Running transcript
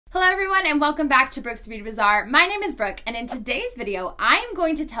Hello everyone and welcome back to Brooke's Beauty Bazaar. My name is Brooke and in today's video I am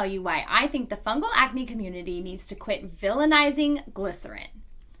going to tell you why I think the fungal acne community needs to quit villainizing glycerin.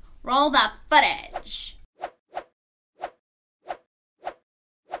 Roll the footage!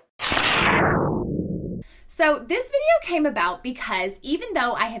 So this video came about because even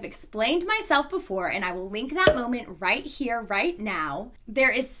though I have explained myself before, and I will link that moment right here, right now,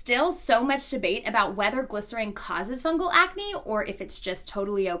 there is still so much debate about whether glycerin causes fungal acne or if it's just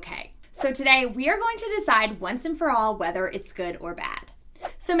totally okay. So today we are going to decide once and for all whether it's good or bad.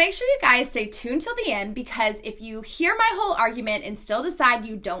 So make sure you guys stay tuned till the end, because if you hear my whole argument and still decide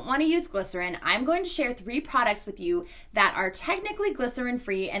you don't want to use glycerin, I'm going to share 3 products with you that are technically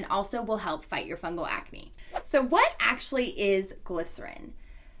glycerin-free and also will help fight your fungal acne. So what actually is glycerin?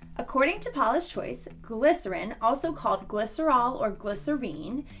 According to Paula's Choice, glycerin, also called glycerol or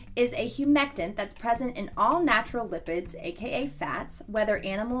glycerine, is a humectant that's present in all natural lipids, aka fats, whether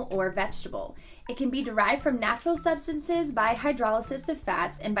animal or vegetable. It can be derived from natural substances by hydrolysis of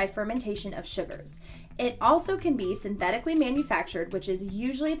fats and by fermentation of sugars. It also can be synthetically manufactured, which is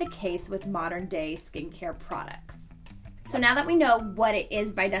usually the case with modern day skincare products. So now that we know what it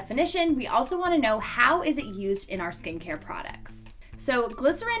is by definition, we also want to know how is it used in our skincare products. So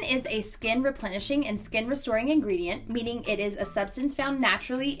glycerin is a skin replenishing and skin restoring ingredient, meaning it is a substance found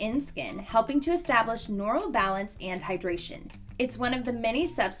naturally in skin, helping to establish normal balance and hydration. It's one of the many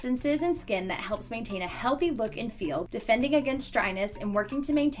substances in skin that helps maintain a healthy look and feel, defending against dryness and working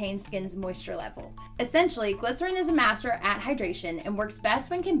to maintain skin's moisture level. Essentially, glycerin is a master at hydration and works best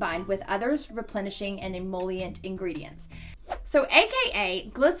when combined with other replenishing and emollient ingredients. So aka,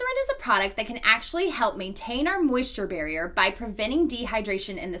 glycerin is a product that can actually help maintain our moisture barrier by preventing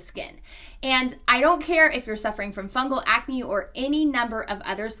dehydration in the skin. And I don't care if you're suffering from fungal acne or any number of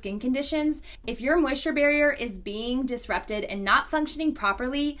other skin conditions, if your moisture barrier is being disrupted and not functioning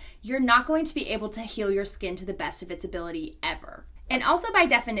properly, you're not going to be able to heal your skin to the best of its ability ever. And also by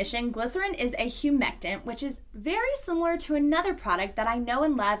definition, glycerin is a humectant, which is very similar to another product that I know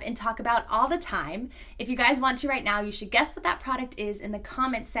and love and talk about all the time. If you guys want to right now, you should guess what that product is in the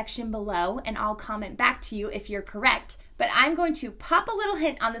comments section below, and I'll comment back to you if you're correct. But I'm going to pop a little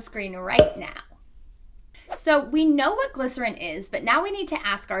hint on the screen right now. So we know what glycerin is, but now we need to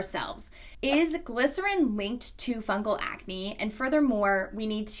ask ourselves, is glycerin linked to fungal acne? And furthermore, we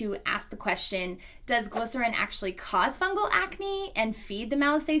need to ask the question, does glycerin actually cause fungal acne and feed the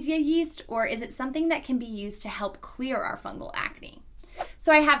Malassezia yeast, or is it something that can be used to help clear our fungal acne?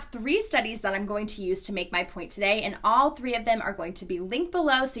 So I have 3 studies that I'm going to use to make my point today, and all 3 of them are going to be linked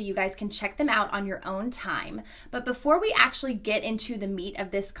below so you guys can check them out on your own time. But before we actually get into the meat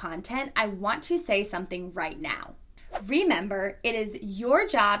of this content, I want to say something right now. Remember, it is your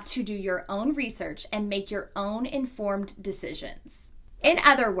job to do your own research and make your own informed decisions. In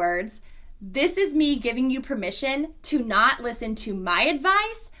other words, this is me giving you permission to not listen to my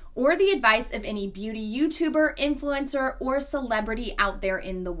advice or the advice of any beauty YouTuber, influencer, or celebrity out there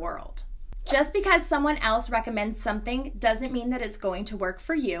in the world. Just because someone else recommends something doesn't mean that it's going to work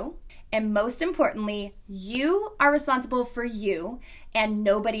for you. And most importantly, you are responsible for you and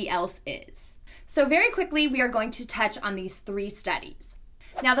nobody else is. So very quickly, we are going to touch on these 3 studies.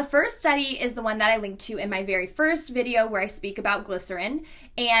 Now, the first study is the one that I linked to in my very first video where I speak about glycerin,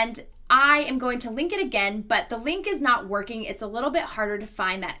 and I am going to link it again, but the link is not working. It's a little bit harder to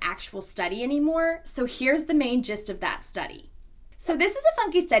find that actual study anymore. So here's the main gist of that study. So this is a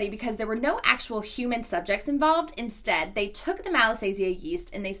funky study because there were no actual human subjects involved. Instead, they took the Malassezia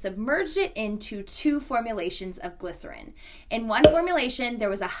yeast and they submerged it into 2 formulations of glycerin. In one formulation, there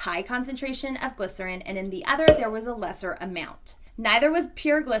was a high concentration of glycerin, and in the other, there was a lesser amount. Neither was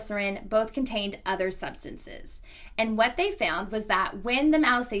pure glycerin, both contained other substances. And what they found was that when the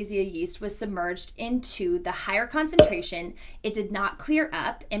Malassezia yeast was submerged into the higher concentration, it did not clear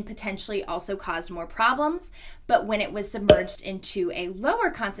up and potentially also caused more problems. But when it was submerged into a lower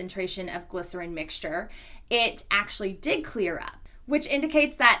concentration of glycerin mixture, it actually did clear up, which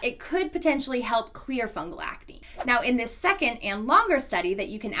indicates that it could potentially help clear fungal acne. Now, in this second and longer study that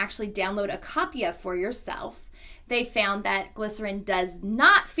you can actually download a copy of for yourself, they found that glycerin does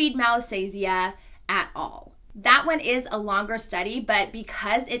not feed Malassezia at all. That one is a longer study, but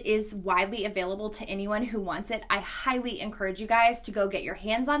because it is widely available to anyone who wants it, I highly encourage you guys to go get your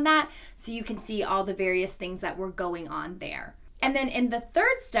hands on that so you can see all the various things that were going on there. And then in the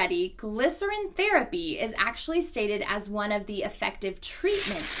third study, glycerin therapy is actually stated as one of the effective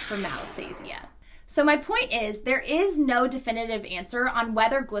treatments for Malassezia. So my point is, there is no definitive answer on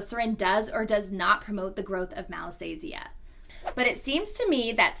whether glycerin does or does not promote the growth of Malassezia. But it seems to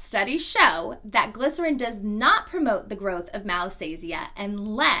me that studies show that glycerin does not promote the growth of Malassezia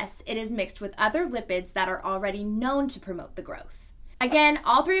unless it is mixed with other lipids that are already known to promote the growth. Again,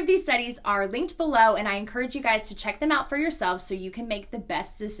 all 3 of these studies are linked below, and I encourage you guys to check them out for yourselves so you can make the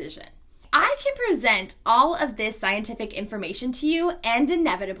best decision. I can present all of this scientific information to you, and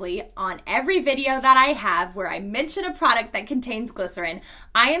inevitably, on every video that I have where I mention a product that contains glycerin,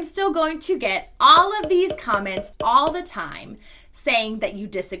 I am still going to get all of these comments all the time saying that you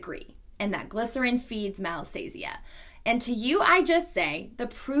disagree and that glycerin feeds Malassezia. And to you, I just say the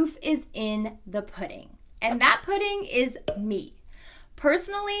proof is in the pudding, and that pudding is me.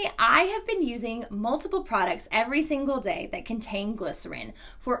 Personally, I have been using multiple products every single day that contain glycerin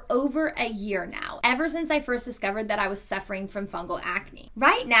for over a year now, ever since I first discovered that I was suffering from fungal acne.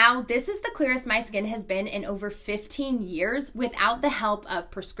 Right now, this is the clearest my skin has been in over 15 years without the help of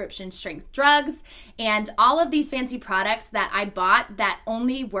prescription strength drugs and all of these fancy products that I bought that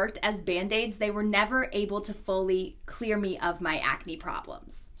only worked as band-aids. They were never able to fully clear me of my acne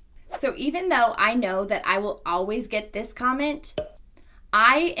problems. So even though I know that I will always get this comment,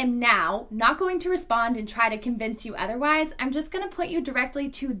 I am now not going to respond and try to convince you otherwise. I'm just going to point you directly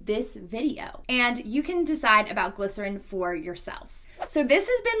to this video, and you can decide about glycerin for yourself. So this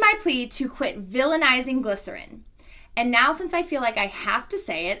has been my plea to quit villainizing glycerin. And now, since I feel like I have to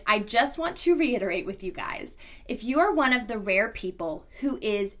say it, I just want to reiterate with you guys. If you are one of the rare people who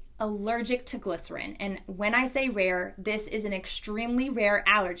is allergic to glycerin, and when I say rare, this is an extremely rare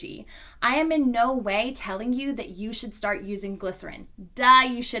allergy, I am in no way telling you that you should start using glycerin. Duh,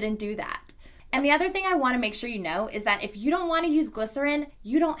 you shouldn't do that. And the other thing I want to make sure you know is that if you don't want to use glycerin,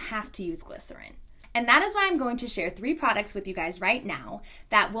 you don't have to use glycerin. And that is why I'm going to share 3 products with you guys right now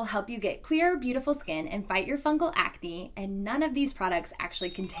that will help you get clear, beautiful skin and fight your fungal acne, and none of these products actually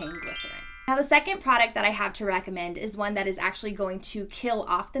contain glycerin. Now, the second product that I have to recommend is one that is actually going to kill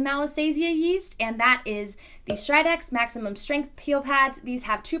off the Malassezia yeast, and that is the Stridex Maximum Strength Peel Pads. These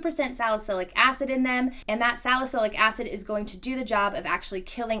have 2% salicylic acid in them, and that salicylic acid is going to do the job of actually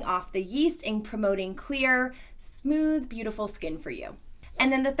killing off the yeast and promoting clear, smooth, beautiful skin for you.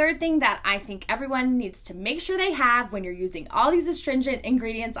 And then the third thing that I think everyone needs to make sure they have when you're using all these astringent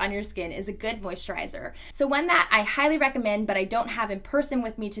ingredients on your skin is a good moisturizer. So one that I highly recommend but I don't have in person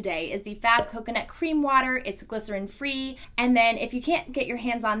with me today is the Fab Coconut Cream Water. It's glycerin-free. And then if you can't get your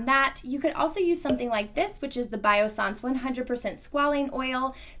hands on that, you could also use something like this, which is the Biossance 100% Squalane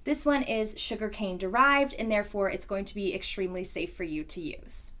Oil. This one is sugarcane derived, and therefore it's going to be extremely safe for you to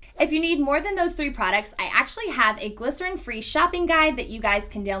use. If you need more than those 3 products, I actually have a glycerin-free shopping guide that you guys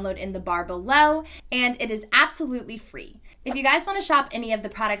can download in the bar below, and it is absolutely free. If you guys want to shop any of the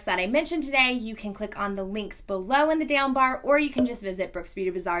products that I mentioned today, you can click on the links below in the down bar, or you can just visit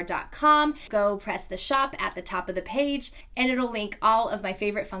brooksbeautybazaar.com. Go press the shop at the top of the page, and it'll link all of my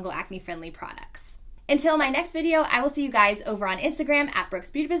favorite fungal acne-friendly products. Until my next video, I will see you guys over on Instagram at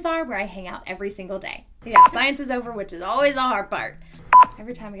brooksbeautybazaar, where I hang out every single day. Yeah, science is over, which is always the hard part.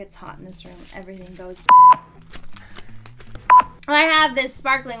 Every time it gets hot in this room, everything goes I have this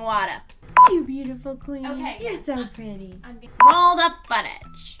sparkling water. You beautiful queen. Okay, you're so pretty. Roll the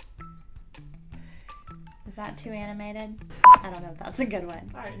footage. Is that too animated? I don't know if that's a good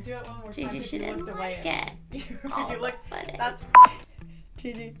one. Alright, do it one more time. Gigi, she didn't like it. You look footage. That's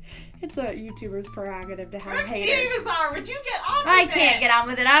Gigi, it's a YouTuber's prerogative to have Brooks haters. Beauty Bazaar, would you get on with it? I can't get on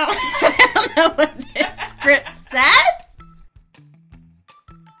with it. I don't know what this script says.